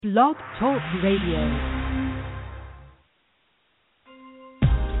Blog Talk Radio.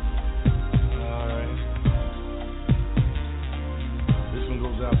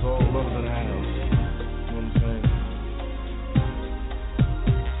 Out to all lovers in the house. You know what I'm saying?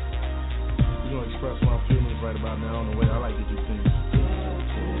 We're going to express my feelings right about now on the way I like to do things.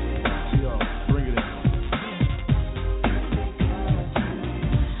 So, y'all, bring it in.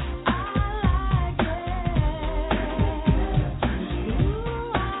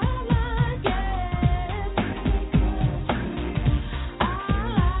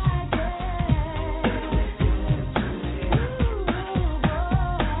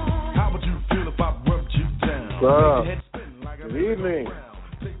 Good evening.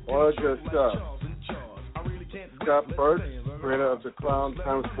 What's your stuff? Scott Burke, creator of the Clown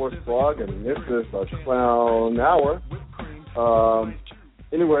Time Sports blog, and this is a Clown Hour.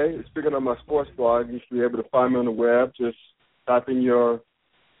 Anyway, speaking of my sports blog, you should be able to find me on the web. Just type in your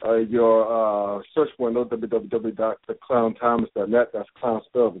search window, www.theclowntimes.net. That's clown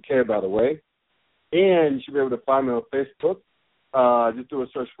spelled with K, by the way. And you should be able to find me on Facebook. Just do a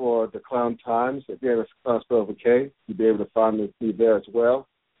search for The Clown Times. Again, it's Clown spelled with K. You'll be able to find me there as well.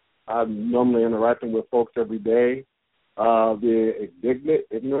 I'm normally interacting with folks every day, being indignant,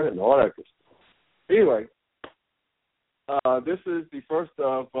 ignorant, and all that good stuff. Anyway, this is the first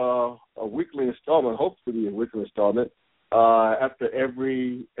of a weekly installment, hopefully a weekly installment, after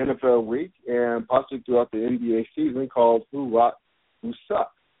every NFL week and possibly throughout the NBA season called Who Rock, Who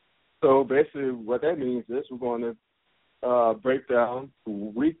Suck. So basically what that means is we're going to break down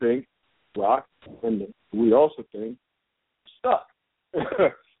who we think rock and we also think suck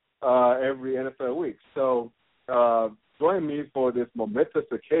every NFL week. So join me for this momentous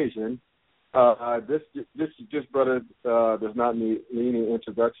occasion. This just brother does not need any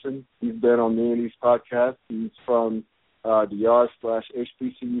introduction. He's been on many of these podcasts. He's from the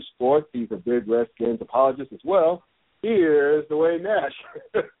Yard/HBCU Sports. He's a big Redskins apologist as well. Here's Duane Nash.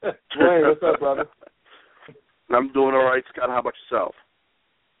 Duane, what's up, brother? I'm doing all right, Scott. How about yourself?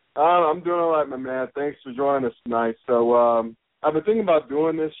 I'm doing all right, my man. Thanks for joining us tonight. So I've been thinking about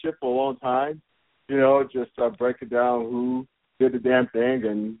doing this shit for a long time, just breaking down who did the damn thing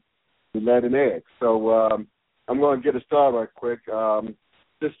and who laid an egg. So I'm going to get it started right quick.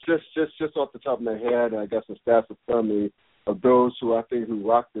 Just off the top of my head, I guess the stats will tell me of those who I think who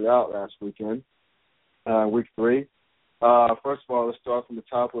rocked it out last weekend, week 3. First of all, let's start from the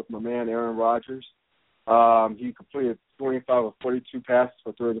top with my man Aaron Rodgers. He completed 25 of 42 passes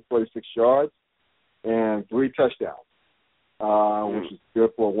for 346 yards and 3 touchdowns, which is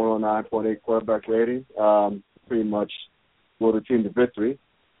good for a 109.8 quarterback rating. Pretty much will the team to victory.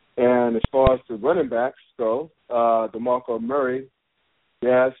 And as far as the running backs go, DeMarco Murray,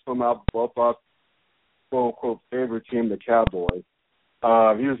 yes, from both our quote-unquote favorite team, the Cowboys.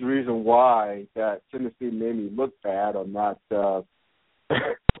 He was the reason why that Tennessee made me look bad or not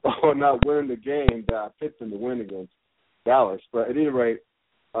or not winning the game that I picked them to win against Dallas. But at any rate,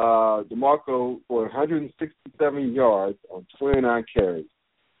 DeMarco for 167 yards on 29 carries.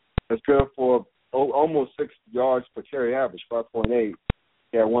 That's good for almost 6 yards per carry average, 5.8.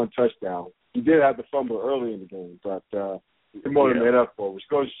 He had 1 touchdown. He did have the fumble early in the game, but he more than made up for it, which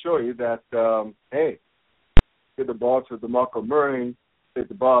goes to show you that, hey, get the ball to DeMarco Murray, take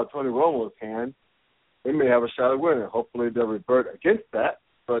the ball out of Tony Romo's hand, they may have a shot at winning. Hopefully they'll revert against that,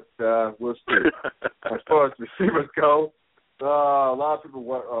 but we'll see. As far as receivers go, a lot of people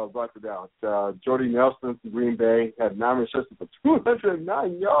brought it down. Jordy Nelson from Green Bay had 9 receptions for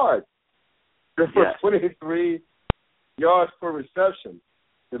 209 yards. Good for 23 yards per reception,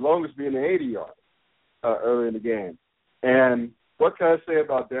 the longest being 80 yards early in the game. And what can I say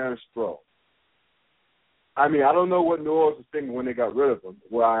about Darren Sproles? I mean, I don't know what New Orleans was thinking when they got rid of him.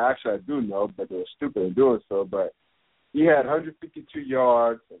 Well, I do know, but they were stupid in doing so. But he had 152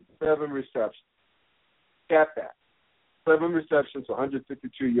 yards and 7 receptions. Cap that. 7 receptions,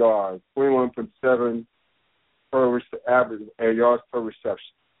 152 yards, 21.7 average yards per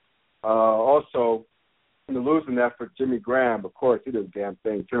reception. Also, in the losing effort, Jimmy Graham, of course, he did a damn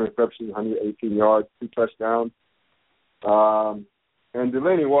thing. 10 receptions, 118 yards, 2 touchdowns. And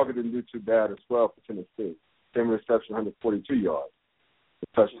Delaney Walker didn't do too bad as well for Tennessee. 10 receptions, 142 yards, a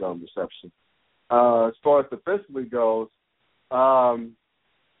touchdown reception. As far as defensively goes, I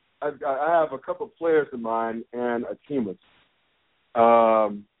have a couple of players in mind and a team of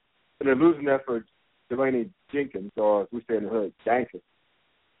in the losing effort, Delaney Jenkins, or as we say in the hood, Jenkins,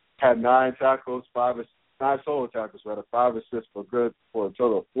 had 9 tackles, 9 solo tackles, 5 assists for a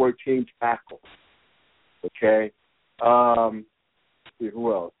total of 14 tackles. Okay.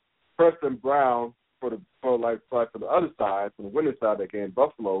 Who else? Preston Brown for the other side, for the winning side of that game,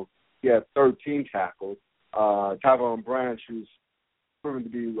 Buffalo, he had 13 tackles. Tyvon Branch, who's proven to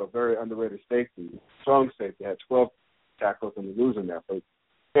be a very underrated safety, strong safety, had 12 tackles in the losing effort.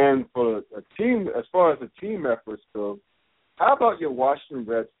 And for a team, as far as the team efforts go, how about your Washington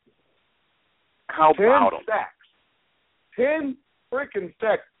Redskins? How about 10 sacks. 10 freaking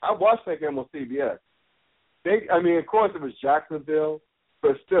sacks. I watched that game on CBS. Of course it was Jacksonville,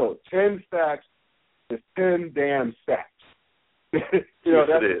 but still, 10 sacks is 10 damn sacks. That's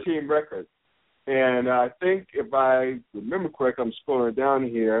a team record. And I think if I remember correctly, I'm scrolling down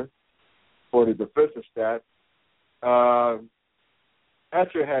here for the defensive stats.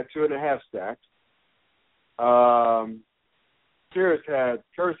 Hatcher had 2.5 sacks.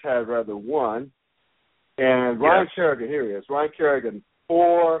 Kurtz had rather 1. And Ryan Kerrigan, here he is. Ryan Kerrigan,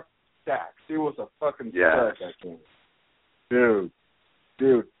 4 sacks. He was a fucking stud that game. Dude.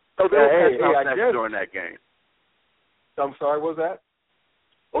 Oh, they were passing out sacks during that game. I'm sorry, what was that?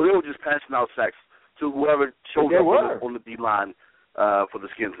 Oh, they were just passing out sacks to whoever showed up on the D-line for the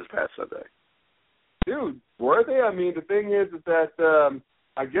Skins this past Sunday. Dude, were they? I mean, the thing is that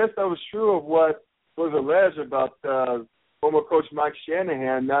I guess that was true of what was alleged about former coach Mike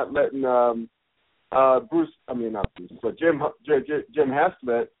Shanahan not letting Jim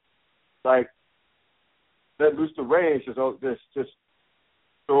Haslett, let loose the range, just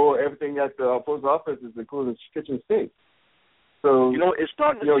throw everything at the opposing offenses, including kitchen sink. So it's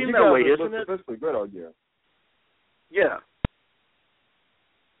starting to seem that way, isn't it? Especially good all year. Yeah.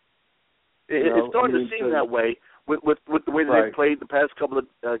 It's starting to seem that way with the way that they've played the past couple of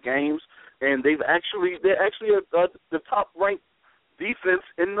games, and they're actually the top ranked defense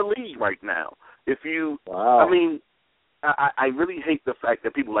in the league right now. I really hate the fact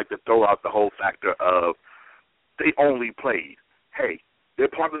that people like to throw out the whole factor of they only played. Hey, they're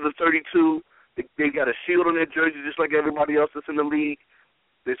part of the 32. They got a shield on their jersey just like everybody else that's in the league.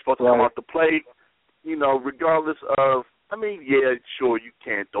 They're supposed to come out to play, regardless of. Sure, you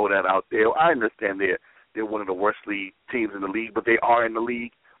can't throw that out there. I understand they're one of the worst league teams in the league, but they are in the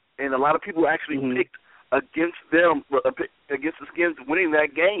league, and a lot of people actually picked against them, against the Skins winning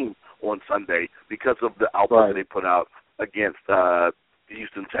that game on Sunday because of the output that they put out against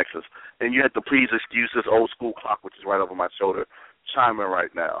Houston, Texas. And you had to please excuse this old school clock, which is right over my shoulder, chiming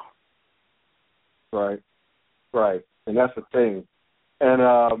right now. Right, and that's the thing. And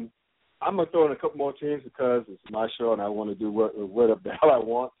I'm going to throw in a couple more teams because it's my show and I want to do what the hell I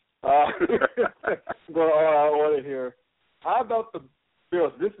want. Go all I want to hear. How about the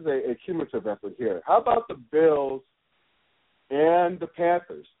Bills? This is a cumulative effort here. How about the Bills and the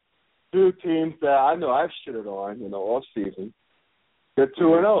Panthers? 2 teams that I know I've shitted on, off season. They're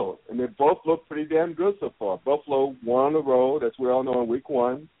 2-0, and they both look pretty damn good so far. Buffalo won on the road, as we all know, in Week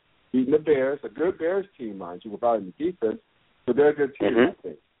 1, beating the Bears. A good Bears team, mind you, without any defense, but they're a good team, I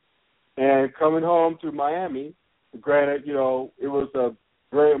think. And coming home to Miami, granted, it was a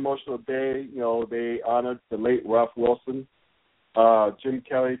very emotional day. They honored the late Ralph Wilson. Jim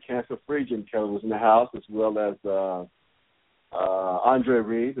Kelly, cancer-free Jim Kelly, was in the house, as well as Andre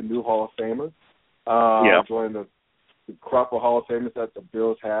Reed, the new Hall of Famer. Joining the crop of Hall of Famers that the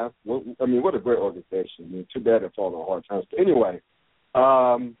Bills have. What a great organization. Too bad they're falling on hard times. But anyway,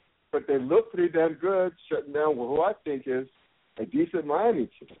 but they look pretty damn good, shutting down who I think is a decent Miami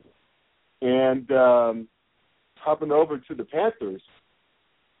team. And hopping over to the Panthers,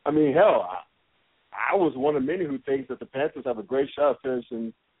 I was one of many who thinks that the Panthers have a great shot of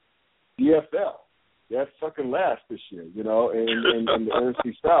finishing DFL. They're fucking last this year, in the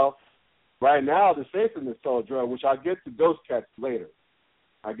NFC South. Right now, the Saints in the solid draw, which I'll get to those cats later.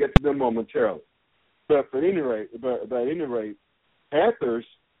 I'll get to them momentarily. But at any rate, Panthers,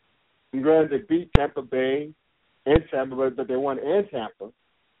 and granted, they beat Tampa Bay and Tampa, but they won in Tampa.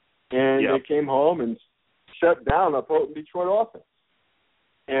 And they came home and shut down a potent Detroit offense.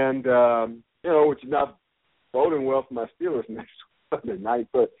 And, which is not boding well for my Steelers next Sunday night.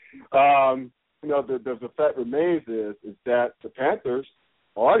 But, the fact remains is that the Panthers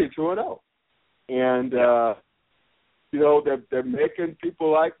are already 2-0. And, they're making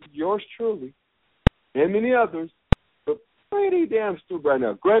people like yours truly and many others but pretty damn stupid right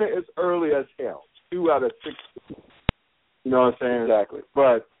now. Granted, it's early as hell. 2 out of 6. You know what I'm saying? Exactly.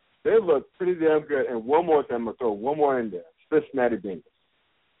 But they look pretty damn good. And one more thing, I'm going to throw one more in there. Cincinnati Bengals.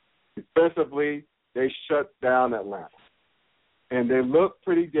 Defensively, they shut down Atlanta. And they look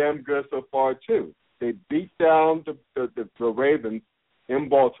pretty damn good so far, too. They beat down the Ravens in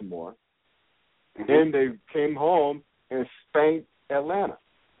Baltimore. Then they came home and spanked Atlanta.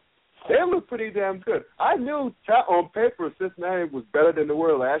 They look pretty damn good. I knew on paper Cincinnati was better than they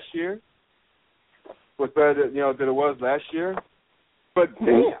were last year. was better than it was last year. But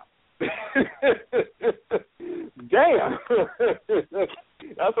damn, damn.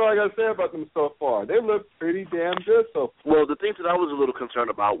 That's all I got to say about them so far. They look pretty damn good so far. Well, the things that I was a little concerned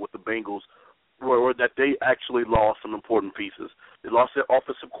about with the Bengals were that they actually lost some important pieces. They lost their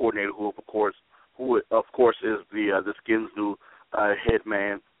offensive coordinator, who of course is the Skins' new head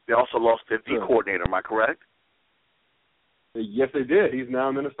man. They also lost their D coordinator. Am I correct? Yes, they did. He's now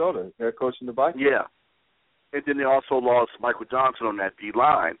in Minnesota. They're coaching the Vikings. Yeah. And then they also lost Michael Johnson on that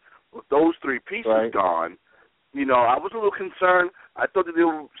D-line. With those three pieces gone, I was a little concerned. I thought that they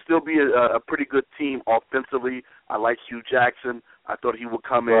would still be a pretty good team offensively. I like Hugh Jackson. I thought he would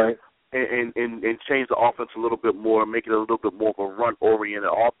come in and change the offense a little bit more, make it a little bit more of a run-oriented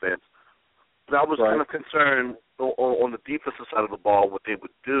offense. But I was kind of concerned on the defensive side of the ball what they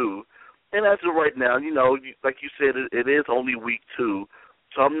would do. And as of right now, like you said, it is only week 2,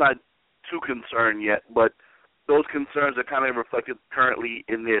 so I'm not too concerned yet. But those concerns are kind of reflected currently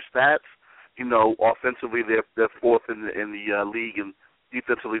in their stats. Offensively they're 4th in the league, and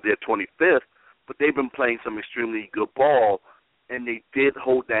defensively they're 25th. But they've been playing some extremely good ball, and they did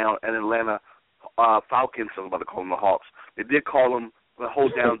hold down an Atlanta Falcons. I'm about to call them the Hawks. They did hold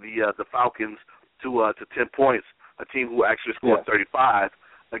down the Falcons to 10 points. A team who actually scored 35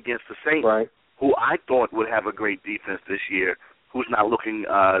 against the Saints, who I thought would have a great defense this year, who's not looking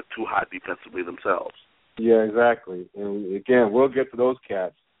too hot defensively themselves. Yeah, exactly. And again, we'll get to those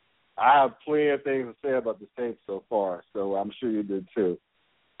cats. I have plenty of things to say about the Saints so far, so I'm sure you did too.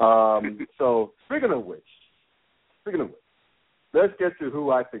 So speaking of which, let's get to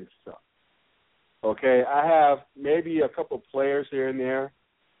who I think sucks. Okay, I have maybe a couple players here and there,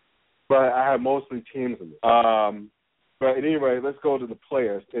 but I have mostly teams in this. But anyway, let's go to the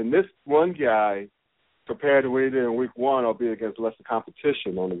players. And this one guy, compared to what he did in week 1, albeit against lesser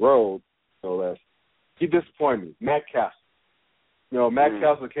competition on the road, he disappointed me. Matt Castle. Matt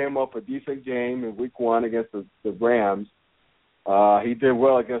Castle came up a decent game in week 1 against the Rams. He did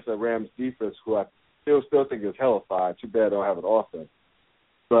well against the Rams defense, who I still think is hellified. Too bad I don't have an offense.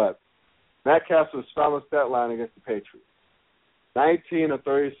 But Matt Castle's final stat line against the Patriots: 19 of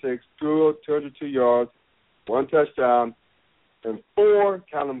 36, 202 yards, 1 touchdown, and 4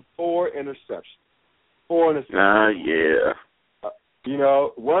 interceptions. 4 interceptions.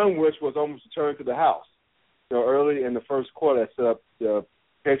 One which was almost returned to the house. Early in the first quarter, that set up the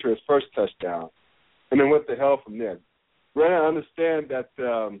Patriots' first touchdown, and then went to hell from there. Granted, I understand that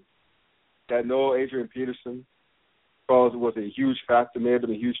no Adrian Peterson was a huge factor, may have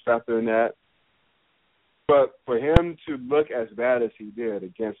been a huge factor in that. But for him to look as bad as he did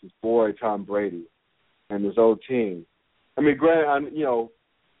against his boy Tom Brady and his old team, granted,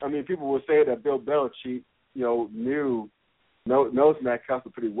 people will say that Bill Belichick, knows Matt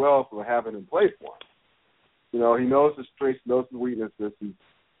Castle pretty well for having him play for him. He knows the strengths, knows the weaknesses. He's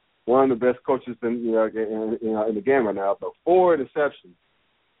one of the best coaches in the game right now. But 4 interceptions,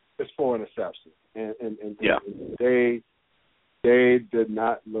 it's 4 interceptions, and they did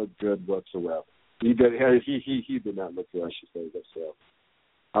not look good whatsoever. He did not look good, I should say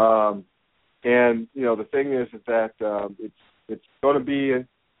whatsoever. And the thing is that it's going to be.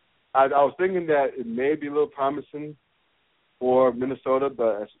 I was thinking that it may be a little promising for Minnesota,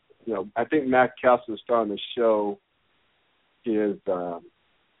 but I think Matt Castle is starting to show his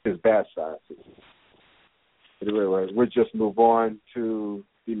bad side. Anyway, we'll just move on to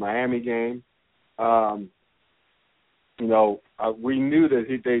the Miami game. We knew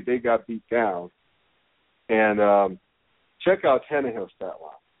that they got beat down, and check out Tannehill's stat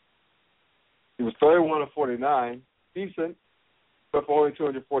line. He was 31 of 49, decent, but for only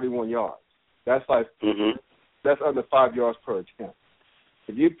 241 yards. That's that's under 5 yards per attempt.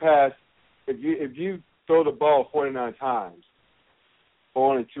 If you throw the ball 49 times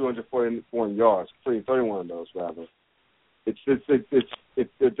for only 241 yards, 31 of those rather,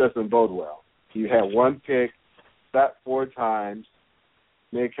 it doesn't bode well. You had 1 pick, sat 4 times,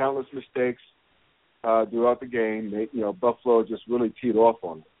 made countless mistakes throughout the game. Buffalo just really teed off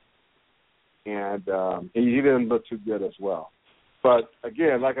on him, and he didn't look too good as well. But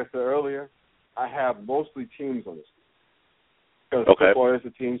again, like I said earlier, I have mostly teams on this. Because football is a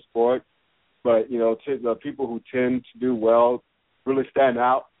team sport, but the people who tend to do well really stand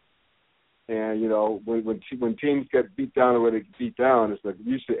out. And when teams get beat down the way they get beat down, it's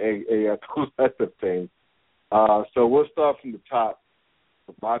usually a collective thing. So we'll start from the top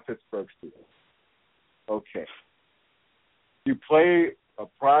with my Pittsburgh Steelers. Okay, you play a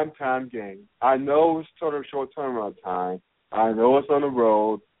primetime game. I know it's total short turnaround time. I know it's on the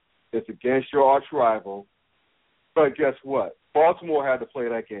road. It's against your arch rival. But guess what? Baltimore had to play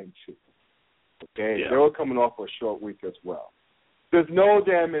that game too. Okay? Yeah. They were coming off a short week as well. There's no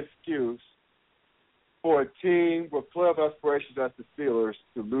damn excuse for a team with playoff aspirations as the Steelers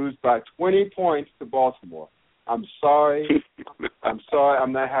to lose by 20 points to Baltimore. I'm sorry. I'm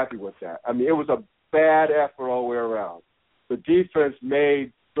not happy with that. I mean, it was a bad effort all the way around. The defense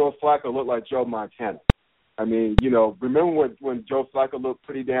made Joe Flacco look like Joe Montana. I mean, remember when Joe Flacco looked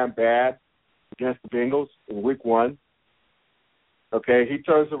pretty damn bad against the Bengals in Week 1? Okay, he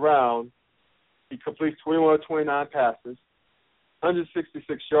turns around. He completes 21 of 29 passes,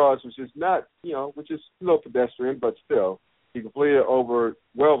 166 yards, which is not, which is a little pedestrian, but still, he completed well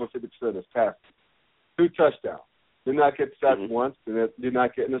over 50% of his passes. 2 touchdowns. Did not get sacked once. Did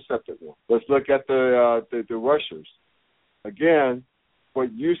not get intercepted once. Let's look at the rushers. Again,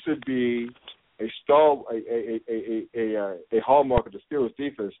 what used to be a hallmark of the Steelers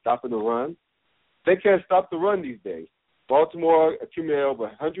defense, stopping the run. They can't stop the run these days. Baltimore accumulated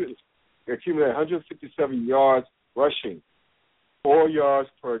 157 yards rushing, 4 yards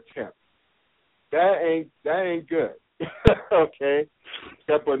per attempt. That ain't good. Okay,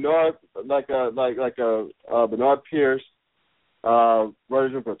 got Bernard Bernard Pierce,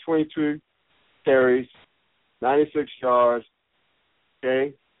 running for 22 carries, 96 yards.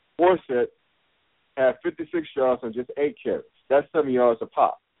 Okay, Forsett had 56 yards on just 8 carries. That's 7 yards a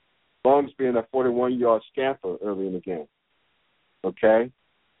pop. Bones being a 41-yard scamper early in the game. Okay,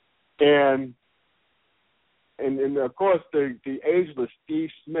 and of course the ageless Steve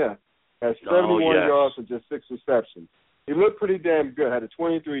Smith has 71 yards and just 6 receptions. He looked pretty damn good. Had a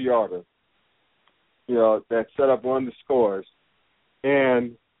 23-yarder, that set up one of the scores.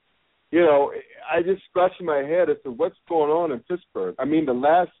 And, I just scratched my head as to what's going on in Pittsburgh. I mean, and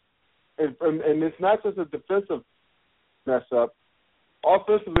it's not just a defensive mess up.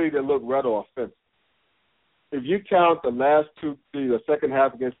 Offensively, they look rather offensive. If you count the second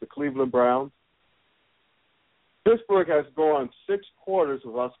half against the Cleveland Browns, Pittsburgh has gone 6 quarters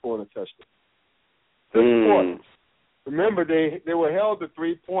without scoring a touchdown. 6 quarters. Remember, they were held to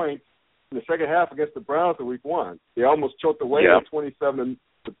 3 points in the second half against the Browns in Week 1. They almost choked away a 27-3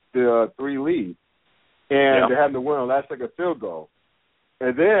 lead, and they had to win on a last-second field goal.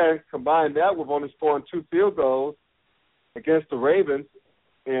 And then combine that with only scoring 2 field goals against the Ravens,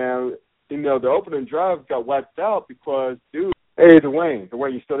 and the opening drive got wiped out because, hey, Duane,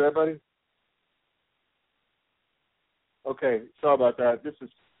 you still there, buddy? Okay, sorry about that. This is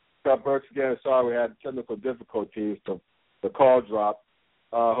Scott Burks again. Sorry we had technical difficulties. The call dropped.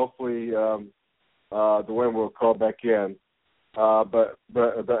 Hopefully, Duane will call back in. But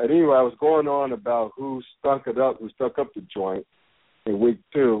anyway, I was going on about who stuck up the joint in Week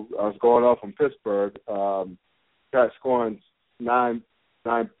 2. I was going off from Pittsburgh. Got scoring nine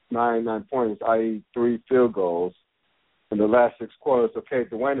points, i.e. 3 field goals in the last 6 quarters. Okay,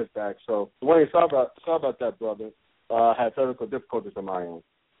 Duane is back. So Duane, sorry about that, brother. I had technical difficulties on my end.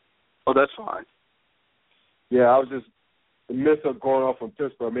 Oh, that's fine. Yeah, I was just in the midst of going off from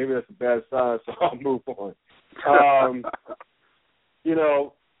Pittsburgh. Maybe that's a bad sign, so I'll move on.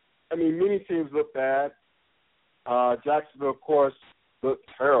 Many teams look bad. Jacksonville, of course, looked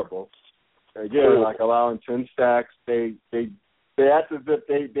terrible. Again, allowing 10 sacks. They acted as if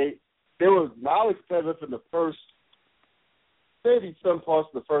they were mildly competitive in the first, maybe some parts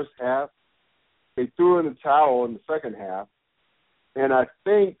of the first half. They threw in the towel in the second half. And I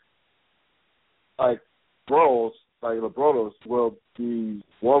think, LeBronos will be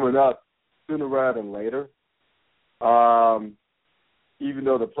warming up sooner rather than later. Even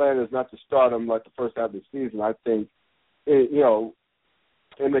though the plan is not to start him like the first half of the season, I think,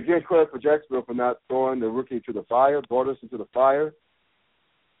 and again, credit for Jacksonville for not throwing the rookie to the fire, Bortles into the fire.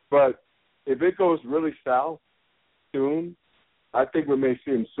 But if it goes really south soon, I think we may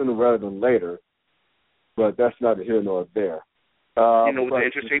see him sooner rather than later. But that's neither here nor there. What the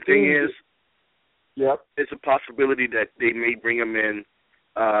interesting thing is? Yep. It's a possibility that they may bring him in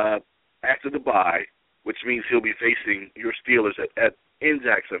after the bye, which means he'll be facing your Steelers in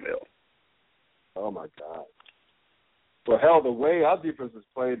Jacksonville. Oh, my God. Well, hell, the way our defense is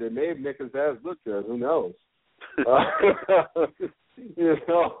played, they may make his ass look good. Who knows? You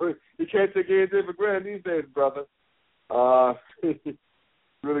can't take anything for granted these days, brother.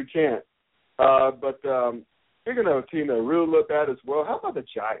 Really can't. But speaking of a team that really looked bad as well, how about the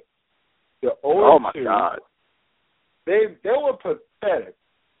Giants? Oh, my God. They were pathetic.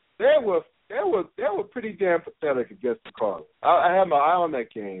 They were pretty damn pathetic against the Cardinals. I had my eye on that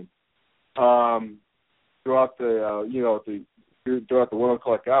game throughout the throughout the 1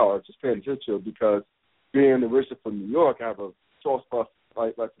 o'clock hour, just paying attention because being originally from New York, I have a soft spot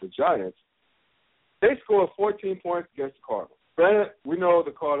like the Giants. They scored 14 points against the Cardinals. Granted, we know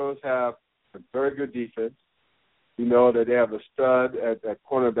the Cardinals have a very good defense. You know that they have a stud at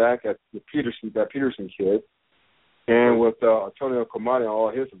cornerback at the Peterson kid, and with Antonio Cromartie and all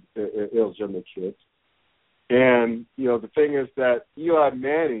his illegitimate kids. And, you know, the thing is that Eli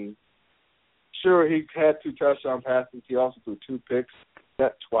Manning, sure, he had 2 touchdown passes. He also threw 2 picks,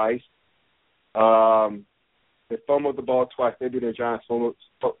 that twice. They fumbled the ball twice. Maybe the Giants fumbled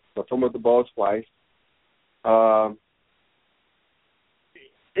the ball twice.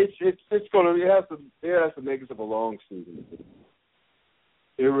 It's going to it has the makings of a long season.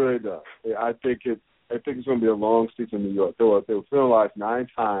 It really does. I think it's going to be a long season in New York. They were penalized 9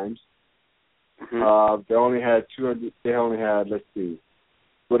 times. Mm-hmm. They only had let's see.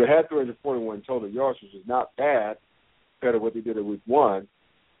 Well, they had 341 total yards, which is not bad compared to what they did in week 1.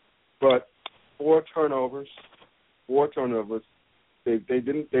 But 4 turnovers. They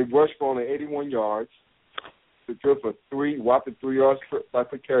rushed for only 81 yards. They threw for 3 yards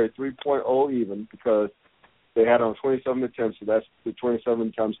per carry, 3.0 even, because they had on 27 attempts. So that's the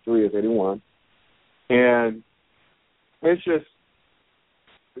 27 times 3 is 81. And it's just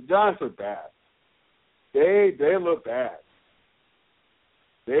the Giants look bad. They look bad.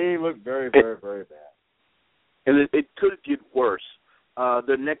 They look very, very, very bad. And it could get worse.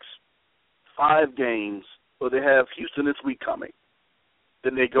 The next 5 games, well, they have Houston this week coming.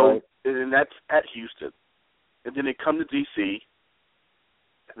 Then they go, right. And that's at Houston. And then they come to D.C.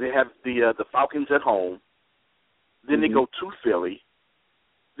 They have the Falcons at home. Then they go to Philly.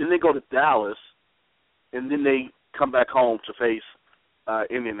 Then they go to Dallas. And then they come back home to face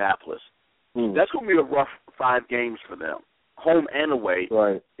Indianapolis. That's going to be a rough 5 games for them, home and away,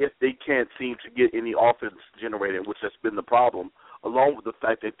 right. If they can't seem to get any offense generated, which has been the problem, along with the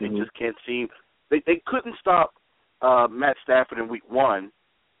fact that they just can't seem – they couldn't stop Matt Stafford in week 1,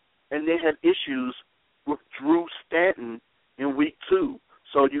 and they had issues with Drew Stanton in week 2.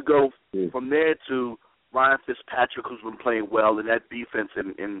 So you go from there to Ryan Fitzpatrick, who's been playing well, and that defense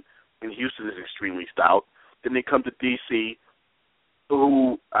in Houston is extremely stout. Then they come to D.C.,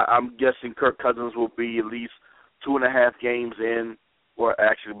 who I'm guessing Kirk Cousins will be at least 2.5 games in, or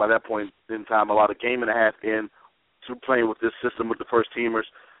actually by that point in time, about a game and a half in to playing with this system with the first teamers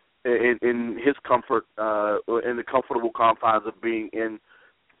in his comfort, in the comfortable confines of being in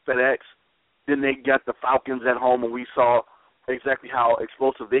FedEx. Then they got the Falcons at home, and we saw exactly how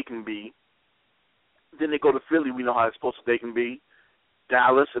explosive they can be. Then they go to Philly. We know how explosive they can be.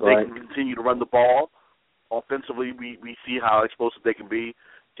 Dallas, if they can continue to run the ball. Offensively, we see how explosive they can be.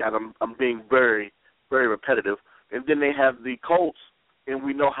 God, I'm being very, very repetitive. And then they have the Colts, and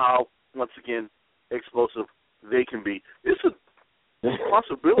we know how, once again, explosive they can be. It's a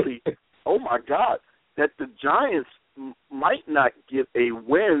possibility, oh, my God, that the Giants might not get a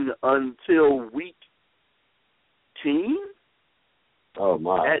win until week 10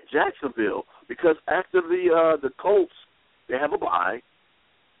 at Jacksonville. Because after the Colts, they have a bye.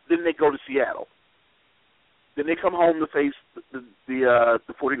 Then they go to Seattle. Then they come home to face the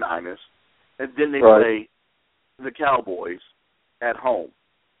 49ers, and then they play the Cowboys at home.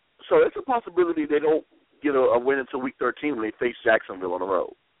 So it's a possibility they don't get a win until week 13 when they face Jacksonville on the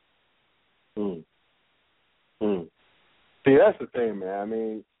road. See, that's the thing, man. I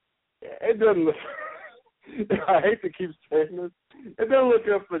mean, it doesn't look – I hate to keep saying this. It doesn't look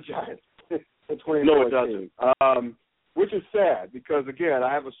good for the Giants in 2014. No, it doesn't. Which is sad because, again,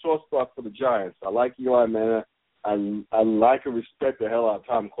 I have a soft spot for the Giants. I like Eli Manning. I like and respect the hell out of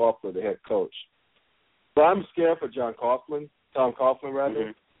Tom Coughlin, the head coach. But I'm scared for Tom Coughlin,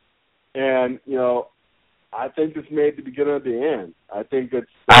 rather. And, you know, I think this may be the beginning of the end. I think it's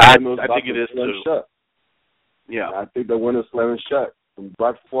I think it is too. Shut. Yeah. I think the window slamming shut from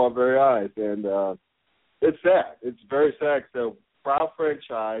right before our very eyes. And it's sad. It's very sad because they're a proud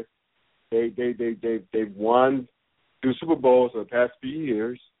franchise. They've won 2 Super Bowls in the past few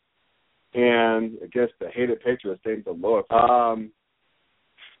years, and against the hated Patriots, thank the Lord.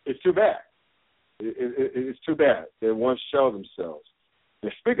 It's too bad. It's too bad. They once showed themselves.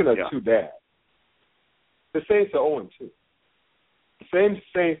 And speaking of too bad, the Saints are 0-2. The same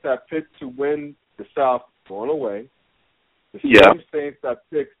Saints that picked to win the South going away. The same Saints that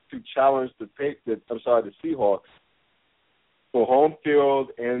picked to challenge the Seahawks for home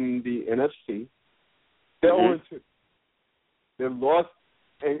field in the NFC. They're 0-2. They lost,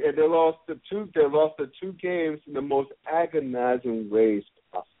 and they lost the 2 games in the most agonizing ways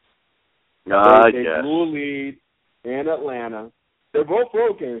possible. They blew a lead in Atlanta. They're both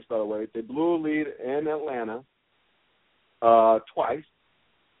road games, by the way. They blew a lead in Atlanta twice.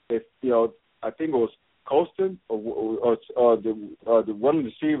 I think it was Colston or the one of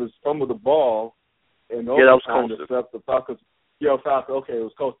the receivers fumbled the ball, and that was Colston. The Falcons. Falcons. Okay, it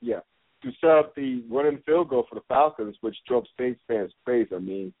was Colston. Yeah. to set up the running field goal for the Falcons, which drove Saints fans crazy. I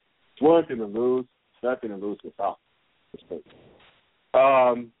mean, it's one thing to lose, nothing to lose to the Falcons.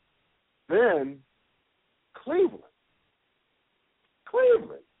 Then Cleveland.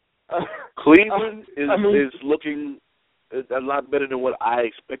 Cleveland is looking a lot better than what I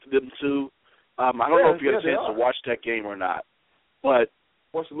expected them to. I don't know if you had a chance to watch that game or not, but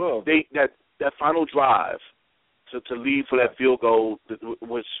that final drive to lead for that field goal,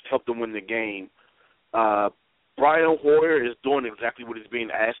 which helped them win the game. Brian Hoyer is doing exactly what he's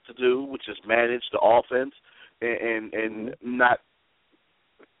being asked to do, which is manage the offense and not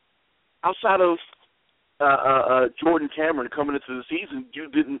outside of Jordan Cameron coming into the season. You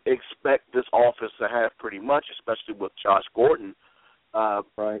didn't expect this offense to have pretty much, especially with Josh Gordon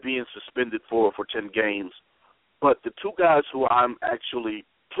being suspended for 10 games. But the two guys who I'm actually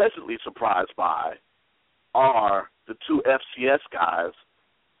pleasantly surprised by are the two FCS guys,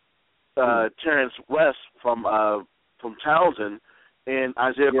 Terrence West from Townsend and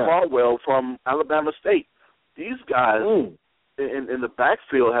Isaiah Caldwell from Alabama State. These guys in the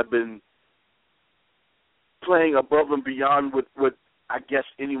backfield have been playing above and beyond what I guess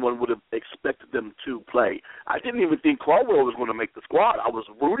anyone would have expected them to play. I didn't even think Caldwell was going to make the squad. I was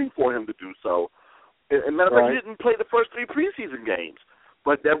rooting for him to do so. And matter of fact, he didn't play the first 3 preseason games.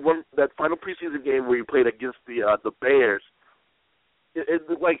 But that final preseason game where he played against the Bears, it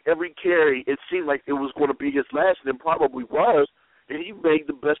looked like every carry, it seemed like it was going to be his last, and it probably was. And he made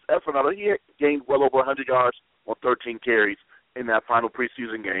the best effort out of it. He gained well over 100 yards on 13 carries in that final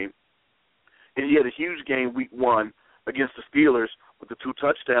preseason game. And he had a huge game week 1 against the Steelers with the 2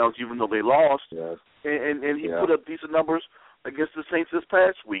 touchdowns, even though they lost. Yes. And he put up decent numbers against the Saints this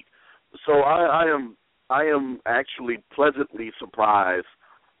past week. So I am actually pleasantly surprised,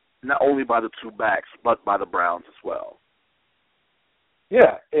 not only by the 2 backs, but by the Browns as well.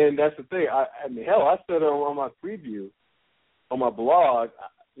 Yeah, and that's the thing. I said on my preview, on my blog,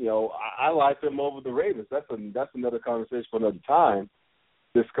 I like them over the Ravens. That's another conversation for another time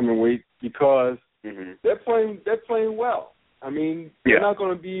this coming week, because they're playing well. I mean, they're not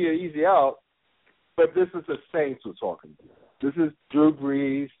going to be an easy out, but this is the Saints we're talking about. This is Drew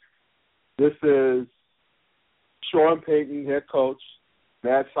Brees. This is Sean Payton, head coach,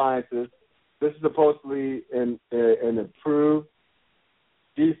 mad scientist. This is supposedly an improved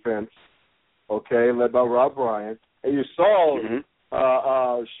defense, led by Rob Ryan. And you saw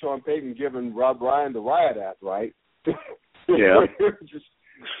Sean Payton giving Rob Ryan the riot act, right? Yeah.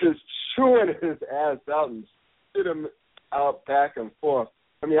 just chewing his ass out and spit him out back and forth.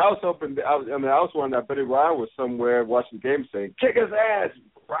 I mean, I was hoping. I was wondering that Buddy Ryan was somewhere watching the game saying, "Kick his ass,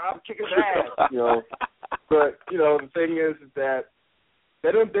 Rob, kick his ass." But the thing is that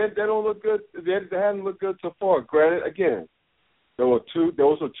they don't look good. They haven't looked good so far. Granted, again, those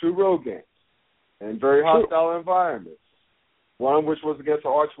were 2 road games in very hostile environments. One which was against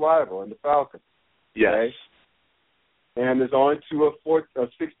an arch rival in the Falcons. Yes. Okay? And there's only 2 of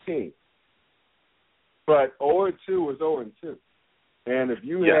 16. But 0-2 was 0-2. And if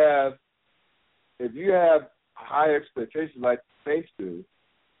you have high expectations like the Saints do,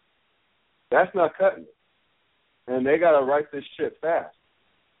 that's not cutting it. And they got to write this shit fast.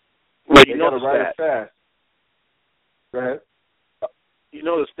 Well, they got to write it fast. Go ahead. You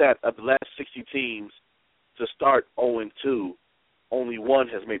know the stat of the last 60 teams to start 0-2, only 1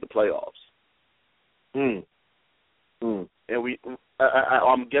 has made the playoffs. And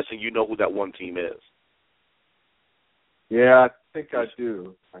I'm guessing you know who that one team is. Yeah, I think I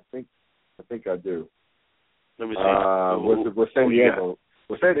do. I think I do. Let me see. Was San Diego?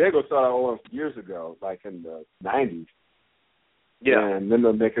 Well, San Diego started years ago, like in the 90s. Yeah. And then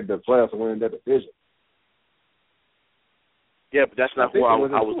they're making the playoffs and winning their division. Yeah, but that's not who I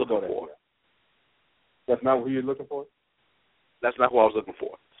was looking for. That's not who you're looking for? That's not who I was looking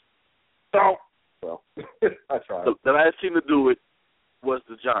for. So, well, I tried. The last team to do it was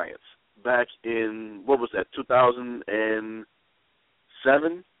the Giants back in, what was that, 2007?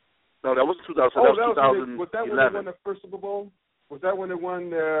 No, that wasn't 2007. That was 2011. Was that when they won the first Super Bowl? Was that when they won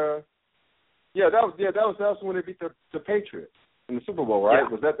their... Yeah, that was when they beat the Patriots in the Super Bowl, right? Yeah.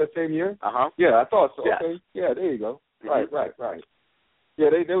 Was that same year? Uh-huh. Yeah, I thought so. Yes. Okay. Yeah, there you go. Mm-hmm. Right. Yeah,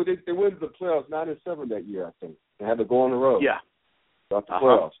 they went to the playoffs 9-7 that year, I think. They had to go on the road. Yeah. Got the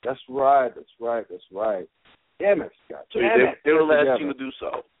playoffs. That's right. Damn it, Scott. So they were the last team to do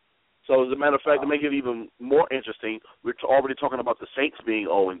so. So as a matter of fact, to make it even more interesting, we're already talking about the Saints being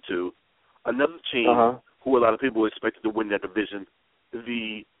 0-2. Another team who a lot of people expected to win that division,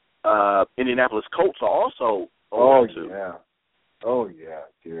 the Indianapolis Colts, are also 0-2. Oh, yeah,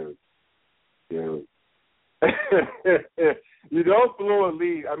 dude. You don't blow a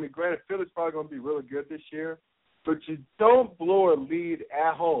lead. I mean, granted, Philly's probably going to be really good this year, but you don't blow a lead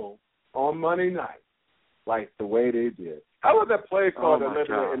at home on Monday night like the way they did. How about that play call that led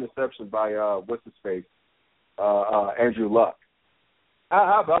to the interception by, what's-his-face, Andrew Luck?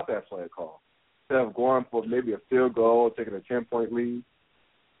 How about that play call? Instead of going for maybe a field goal, taking a 10-point lead,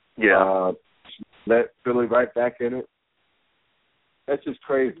 let Philly right back in it. That's just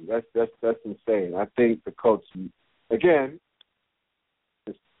crazy. That's insane. I think the coach, again,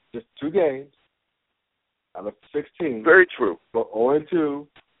 it's just 2 games out of 16. Very true. But 0-2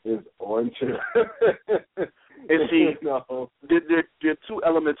 is 0-2. And see, there are 2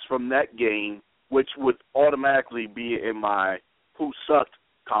 elements from that game which would automatically be in my who sucked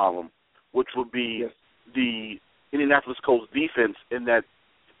column, which would be the Indianapolis Colts defense in that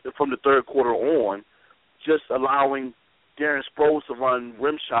from the third quarter on, just allowing Darren Sproles to run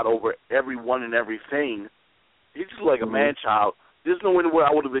rim shot over everyone and everything. He's just like a man-child. There's no way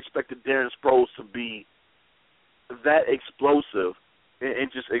I would have expected Darren Sproles to be that explosive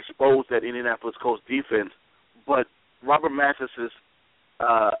and just expose that Indianapolis Colts defense. But Robert Mathis's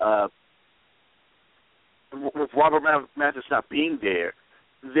with Robert Mathis not being there,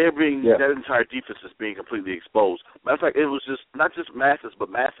 that entire defense is being completely exposed. Matter of fact, it was just not just Mathis, but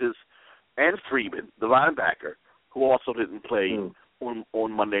Mathis and Freeman, the linebacker, who also didn't play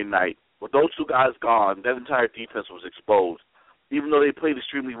on Monday night. With those 2 guys gone, that entire defense was exposed, even though they played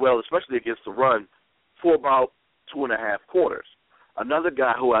extremely well, especially against the run, for about 2.5 quarters. Another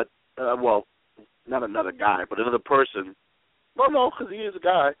guy who not another guy, but another person. Well, no, because he is a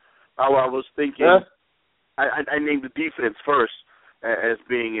guy. I was thinking, I named the defense first as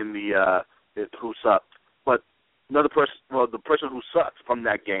being in the who sucked. But another person, the person who sucked from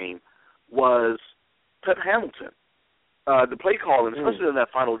that game was Pep Hamilton. The play calling, especially in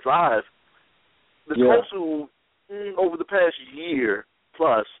that final drive, the Colts who, over the past year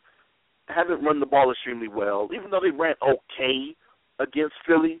plus, haven't run the ball extremely well, even though they ran okay against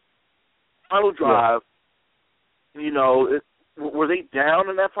Philly. Final drive, were they down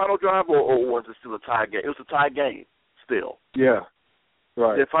in that final drive, or was it still a tie game? It was a tie game still. Yeah,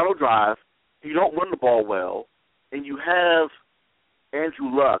 right. The final drive, you don't run the ball well, and you have Andrew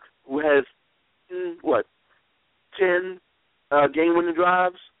Luck, who has, 10 game-winning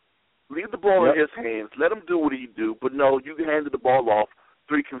drives? Leave the ball in his hands. Let him do what he do. But, no, you handed the ball off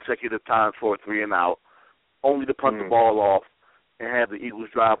 3 consecutive times for a 3-and-out, only to punt the ball off and have the Eagles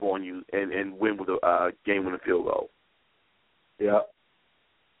drive on you and win with a game-winning field goal. Yeah.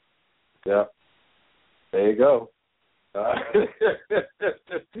 There you go.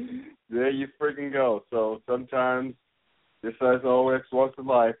 There you freaking go. So sometimes, just as always walks of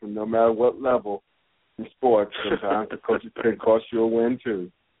life, and no matter what level in sports, sometimes the coach can cost you a win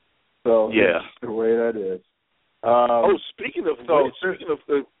too. So that's the way that is. Speaking of,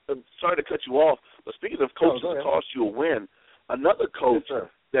 sorry to cut you off, but speaking of coaches that cost you a win, another coach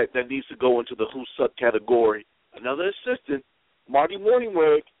that needs to go into the who suck category, another assistant, Marty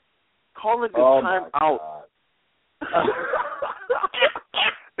Morningweg, calling the time out.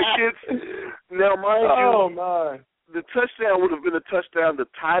 The kids, now mind you, the touchdown would have been a touchdown to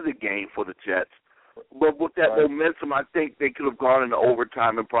tie the game for the Jets. But with that momentum, I think they could have gone into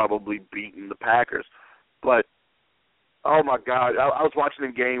overtime and probably beaten the Packers. But, oh, my God, I was watching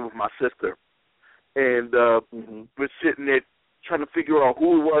the game with my sister, and we're sitting there trying to figure out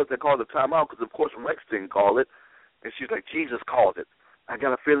who it was that called the timeout because, of course, Rex didn't call it. And she's like, Jesus called it. I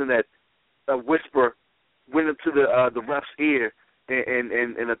got a feeling that a whisper went into the ref's ear and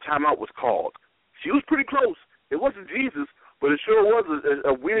a timeout was called. She was pretty close. It wasn't Jesus, but it sure was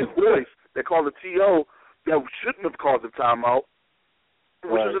a weird voice that called the TO that shouldn't have called the timeout,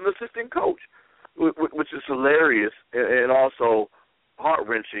 which was an assistant coach, which is hilarious and also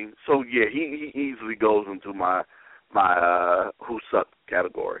heart-wrenching. So, yeah, he easily goes into my who sucked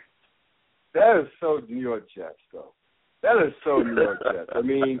category. That is so New York Jets, though. That is so New York Jets.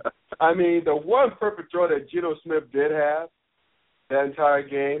 I mean, the one perfect throw that Geno Smith did have that entire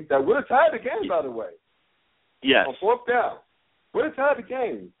game, that would have tied the game, by the way. Yes. On 4th down. Would have tied the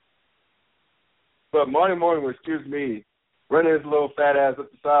game. But Marty Morning, running his little fat ass up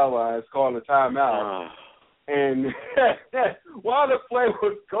the sidelines, calling a timeout. And while the play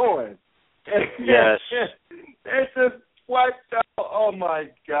was going, it's just wiped out. Oh, my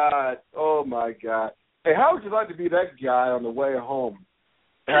God. Hey, how would you like to be that guy on the way home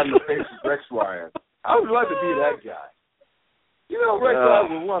having to face Rex Ryan? How would you like to be that guy? You know, Rex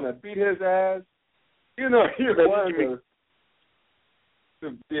Ryan would want to beat his ass. You know, he would want to be a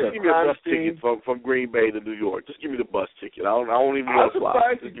give me a bus ticket from Green Bay to New York. Just give me the bus ticket. I don't even want to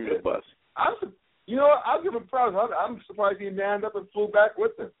fly. Just give me the bus. You know what? I'll give him props. I'm surprised he manned up and flew back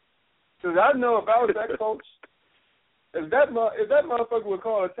with him. Because I know if I was that coach, if that motherfucker would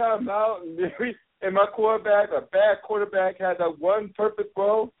call a timeout and my quarterback, a bad quarterback, had that one perfect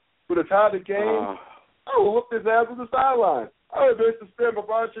throw would have tied the game, I would whoop his ass with the sideline. I would have been suspended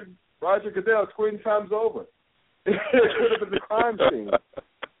by Roger Goodell 20 times over. It could have been the crime scene.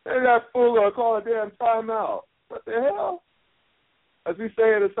 And that fool gonna call a damn timeout. What the hell? As we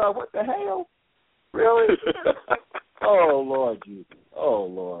say in the South, what the hell? Really? Oh, Lord Jesus. Oh,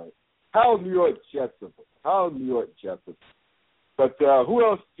 Lord. How New York Jets of it? How New York Jets of it? But who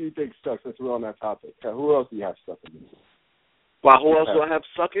else do you think sucks since we're on that topic? Who else do you have sucking? Wow, who else do I have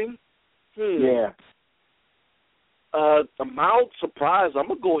sucking? Yeah. A mild surprise, I'm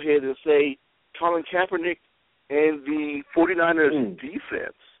going to go ahead and say Colin Kaepernick and the 49ers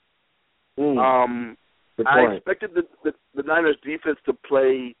defense. I expected the Niners defense to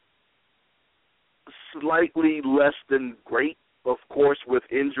play slightly less than great, of course, with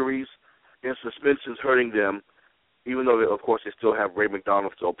injuries and suspensions hurting them, even though, of course, they still have Ray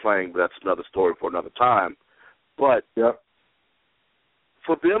McDonald still playing, but that's another story for another time. But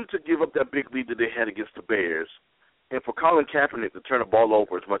for them to give up that big lead that they had against the Bears, and for Colin Kaepernick to turn the ball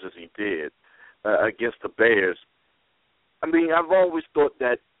over as much as he did against the Bears, I mean, I've always thought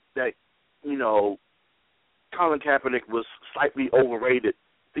that you know, Colin Kaepernick was slightly overrated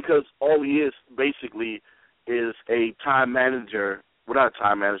because all he is basically is a time manager. Well, not a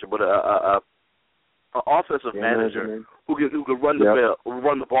time manager, but a offensive manager who can run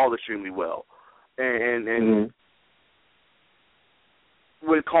the ball extremely well, and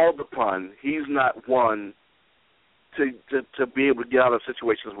when called upon, he's not one to be able to get out of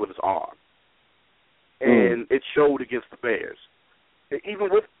situations with his arm, and it showed against the Bears, even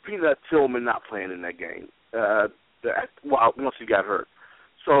with Peanut Tillman not playing in that game. Once he got hurt.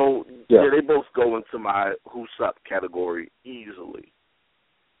 So, they both go into my who sucked category easily.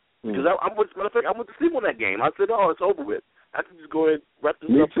 Because I went to sleep on that game. I said, it's over with. I can just go ahead and wrap this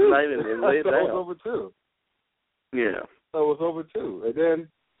up tonight and lay it down. It was over, too. Yeah. So it was over, too. And then,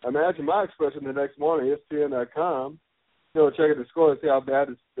 imagine my expression the next morning, ESPN.com, checking the score and see how bad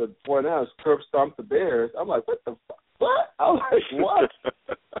the 49ers curb stomped the Bears. I'm like, what the fuck? What? I was like, what?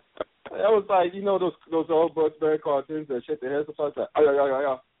 I was like, those old Bugs Bunny cartoons that shake their heads up. I was like,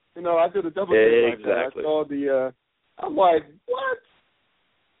 I did a double take like that. I saw I'm like,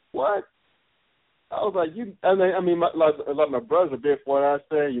 what? I was like, my brother's a big 49ers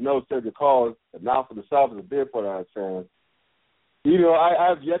fan. Said the call, now for the South is a big 49ers fan.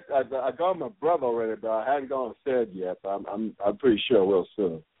 I got my brother already, but I haven't gone and said yet. But I'm pretty sure we'll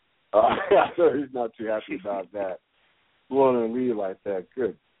soon. I know he's not too happy about that. Blowing a lead like that.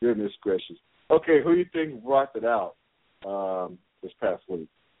 Goodness gracious. Okay, who do you think rocked it out this past week?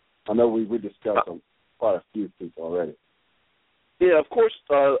 I know we discussed quite a few people already. Yeah, of course,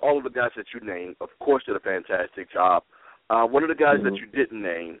 all of the guys that you named, of course, did a fantastic job. One of the guys that you didn't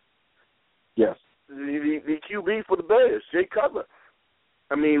name, yes, the QB for the Bears, Jay Cutler.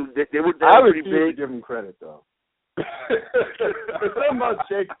 I mean, they were I pretty big. I refuse to give him credit, though. The thing about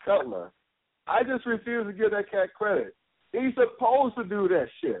Jay Cutler, I just refuse to give that cat credit. He's supposed to do that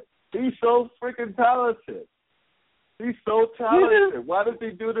shit. He's so freaking talented. He's so talented. Yeah. Why does he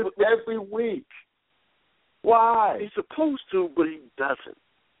do this every week? Why? He's supposed to, but he doesn't.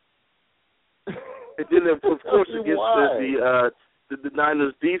 And then, of course, against the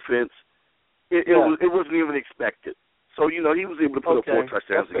Niners defense, it wasn't even expected. So, he was able to put up 4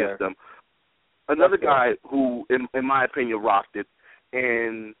 touchdowns against them. Another guy who, in my opinion, rocked it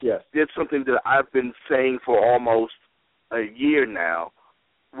and did something that I've been saying for almost a year now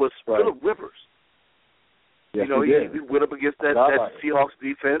was Phillip Rivers. Yes, he went up against that Seahawks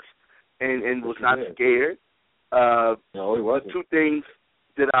defense and was not scared. No, he wasn't. The two things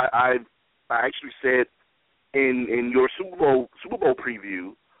that I actually said in your Super Bowl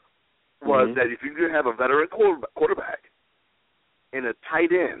preview was that if you could have a veteran quarterback and a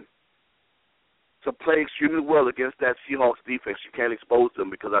tight end to play extremely well against that Seahawks defense, you can't expose them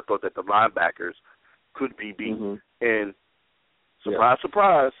because I thought that the linebackers could be beaten. And surprise,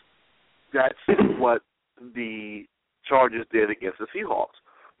 surprise, that's what the Chargers did against the Seahawks.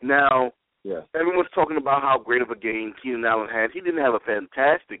 Now, everyone's talking about how great of a game Keenan Allen had. He didn't have a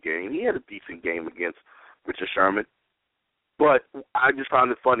fantastic game. He had a decent game against Richard Sherman. But I just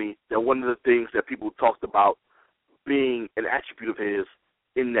found it funny that one of the things that people talked about being an attribute of his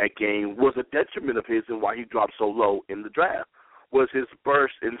in that game was a detriment of his and why he dropped so low in the draft, was his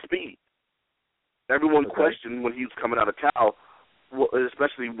burst and speed. Everyone questioned when he was coming out of Cal,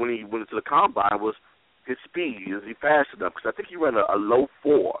 especially when he went into the combine, was his speed. Is he fast enough? Because I think he ran a low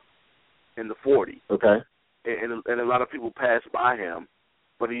 4 in the 40. Okay. And a lot of people pass by him,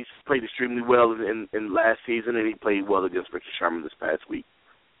 but he's played extremely well in last season, and he played well against Richard Sherman this past week.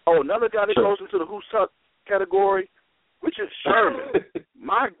 Oh, another guy that goes into the who suck category, Richard Sherman.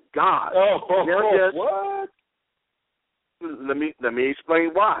 My God. Yes. What? Let me explain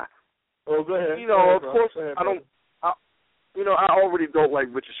why. Oh, go ahead. You know, of bro. course, Go ahead, I don't. I already don't like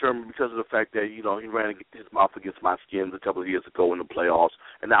Richard Sherman because of the fact that, he ran his mouth against my skins a couple of years ago in the playoffs,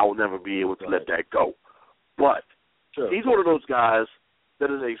 and I will never be able to let that go. But he's one of those guys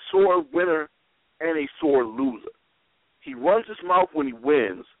that is a sore winner and a sore loser. He runs his mouth when he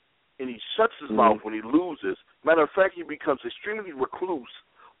wins, and he shuts his mouth when he loses. Matter of fact, he becomes extremely recluse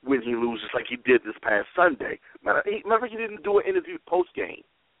when he loses, like he did this past Sunday. Remember, he didn't do an interview post-game.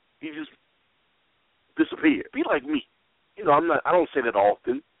 He just disappeared. Be like me. I don't say that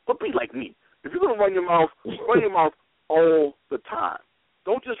often, but be like me. If you're going to run your mouth all the time.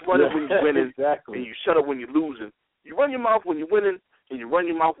 Don't just run it when you're winning and you shut up when you're losing. You run your mouth when you're winning and you run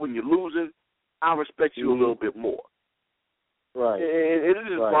your mouth when you're losing, I respect you a little bit more. Right. And it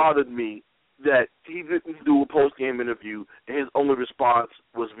just bothered me that he didn't do a post-game interview and his only response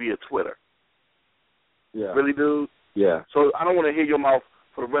was via Twitter. Yeah. Really, dude? Yeah. So I don't want to hear your mouth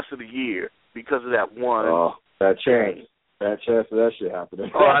for the rest of the year because of that one. Oh, that chance. That chance of that shit happening.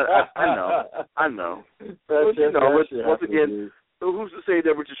 Oh, I know. Once again, who's to say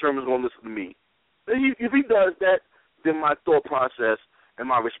that Richard Sherman's going to listen to me? If he does that, then my thought process and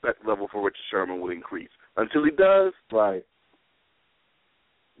my respect level for Richard Sherman will increase. Until he does, right.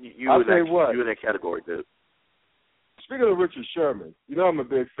 You're in that category, dude. Speaking of Richard Sherman, I'm a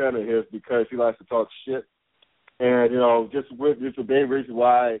big fan of his because he likes to talk shit. And, just the main reason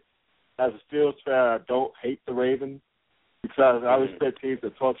why, as a Steelers fan, I don't hate the Ravens because I respect teams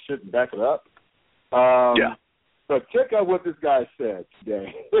that talk shit and back it up. But check out what this guy said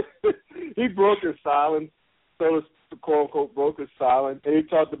today. He broke his silence, quote-unquote broke his silence, and he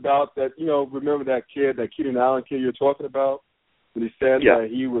talked about that, remember that kid, that Keenan Allen kid you're talking about? When he said that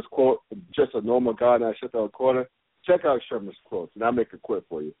he was, quote, just a normal guy and I shut down a corner. Check out Sherman's quotes, and I'll make a quote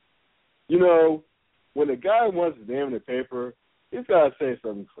for you. When a guy wants his name in the paper, he's got to say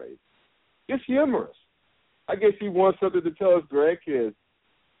something crazy. It's humorous. I guess he wants something to tell his grandkids.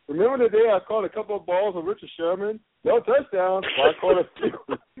 Remember the day I caught a couple of balls on Richard Sherman? No touchdown. Well, I caught a few.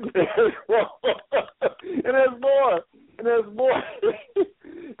 And there's more. This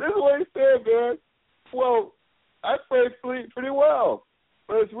is what he said, man. Well, I played pretty well.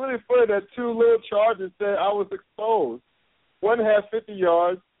 But it's really funny that two little charges said I was exposed. One has 50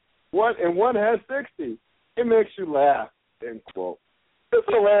 yards, one has 60. It makes you laugh, end quote. It's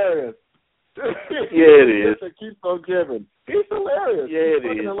hilarious. Yeah, it is. It keeps on giving. He's hilarious. Yeah, it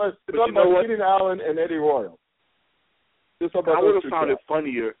is. It's about Keenan Allen and Eddie Royal. I would have found it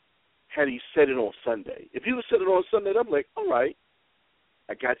funnier had he said it on Sunday. If he would have said it on Sunday, I'm like, all right,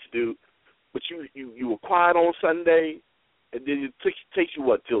 I got you, dude. But you were quiet on Sunday, and then it takes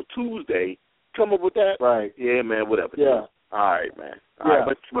you, till Tuesday, come up with that? Right. Yeah, man, whatever. Yeah. Dude. All right, man. All right,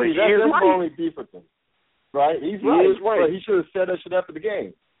 but that's the only beef with him. Right? He's right. But he should have said that shit after the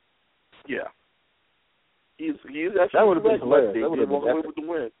game. Yeah. That would have been hilarious. They would have walk away with the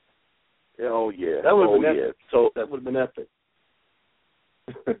win. Oh, yeah. That would have been epic. So that would have been epic.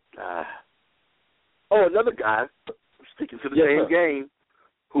 Another guy, sticking to the same game,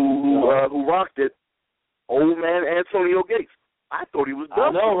 who rocked it, old man Antonio Gates. I thought he was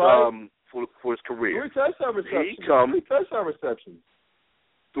done for his career. 3 touchdown receptions. He come 3 touchdown receptions.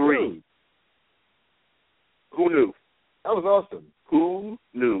 3. Who knew? That was awesome. Who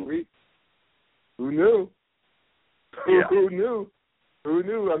knew? Who knew? Yeah. Who knew?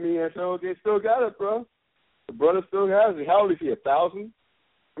 I mean, Antonio Gates still got it, bro. The brother still has it. How old is he? 1,000?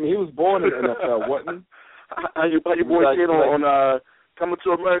 I mean, he was born in the NFL, wasn't he? How you boy kid on Coming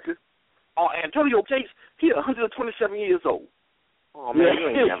to America? Oh, Antonio Gates, he 127 years old. Oh, man, you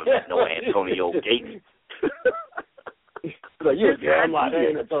ain't never met no Antonio Gates. Like, you're damn right.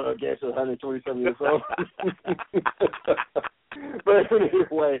 Ain't Antonio Gates 127 years old. But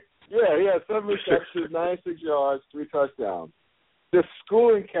anyway, yeah, he had 7 receptions, 96 yards, 3 touchdowns. Just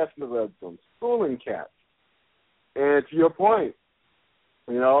schooling cats in the red zone. Schooling cats. And to your point,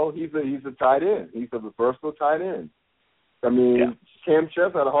 he's a tight end. He's a versatile tight end. I mean, Cam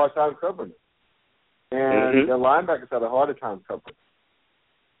Chess had a hard time covering it. And the linebackers had a harder time covering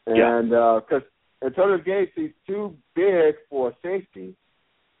it. And because Antonio Gates, he's too big for a safety,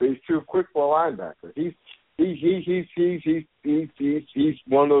 but he's too quick for a linebacker. He's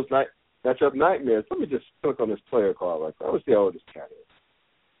one of those matchup nightmares. Let me just click on this player card right there. Let's see how old this cat is.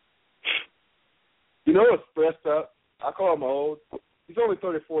 You know what's stressed up? I call him old. He's only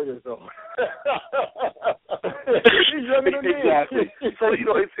 34 years old. He's younger than me. Exactly. So,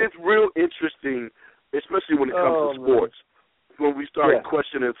 it's real interesting, especially when it comes to sports, when we start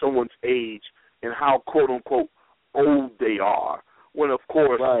questioning someone's age and how, quote-unquote, old they are, when, of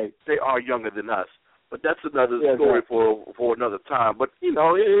course, they are younger than us. But that's another story for another time. But,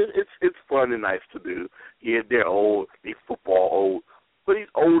 it's fun and nice to do. Yeah, they're old. They're football old. But he's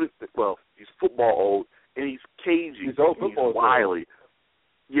old. Well, he's football old, and he's cagey. He's wily.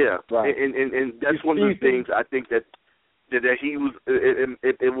 Yeah, and that's one of the things I think that he was.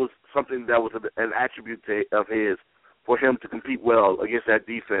 It was something that was an attribute of his for him to compete well against that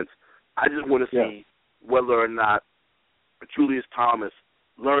defense. I just want to see whether or not Julius Thomas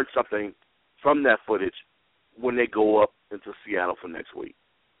learned something from that footage when they go up into Seattle for next week.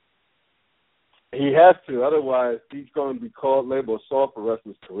 He has to, otherwise he's going to be labeled soft for the rest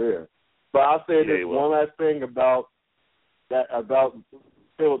of his career. But I'll say this one last thing about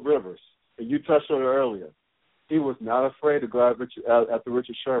Phillip Rivers, and you touched on it earlier. He was not afraid to go after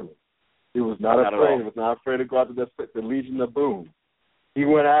Richard Sherman. He was not afraid. He was not afraid to go after the Legion of Boom. He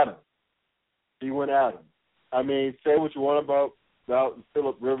went at him. I mean, say what you want about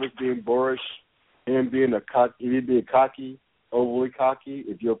Phillip Rivers being boorish, him being cocky, overly cocky.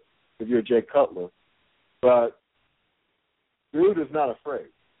 If you're Jay Cutler, but dude is not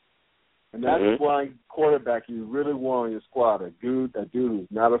afraid, and that's one quarterback you really want on your squad. A dude who's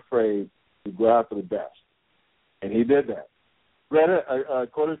not afraid to go after the best, and he did that. Granted,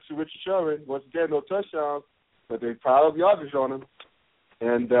 according to Richard Sherman, once again, no touchdowns, but they piled up yardage on him,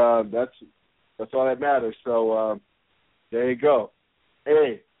 and that's all that matters. So there you go.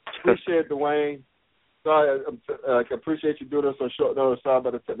 Hey, appreciate it, Duane. Sorry, I appreciate you doing this on short notice. Sorry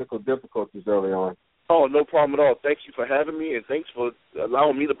about the technical difficulties early on. Oh, no problem at all. Thank you for having me, and thanks for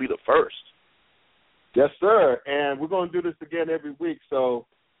allowing me to be the first. Yes, sir. And we're going to do this again every week. So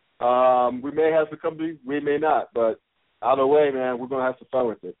we may have some company, we may not. But either way, man, we're going to have some fun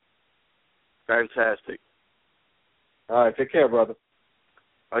with it. Fantastic. All right, take care, brother.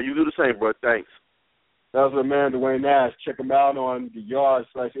 You do the same, bro. Thanks. That was my man, Duane Nash. Check him out on the Yard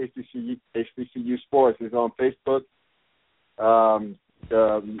 /HBCU Sports. He's on Facebook.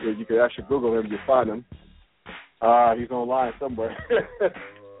 You can actually Google him. You'll find him. He's online somewhere.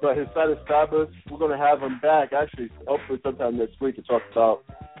 But his site is fabulous. We're going to have him back, actually, hopefully sometime next week to talk about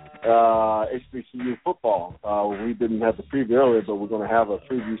HBCU football. We didn't have the preview earlier, but we're going to have a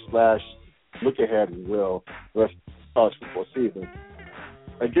preview / look ahead, as well, the rest of the college football season.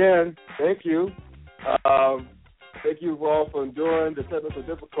 Again, thank you. Thank you all for enduring the technical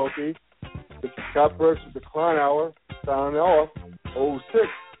difficulties. This is Scott Burks with the Klein Hour, signing off, 06.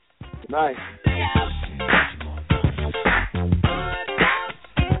 Good night.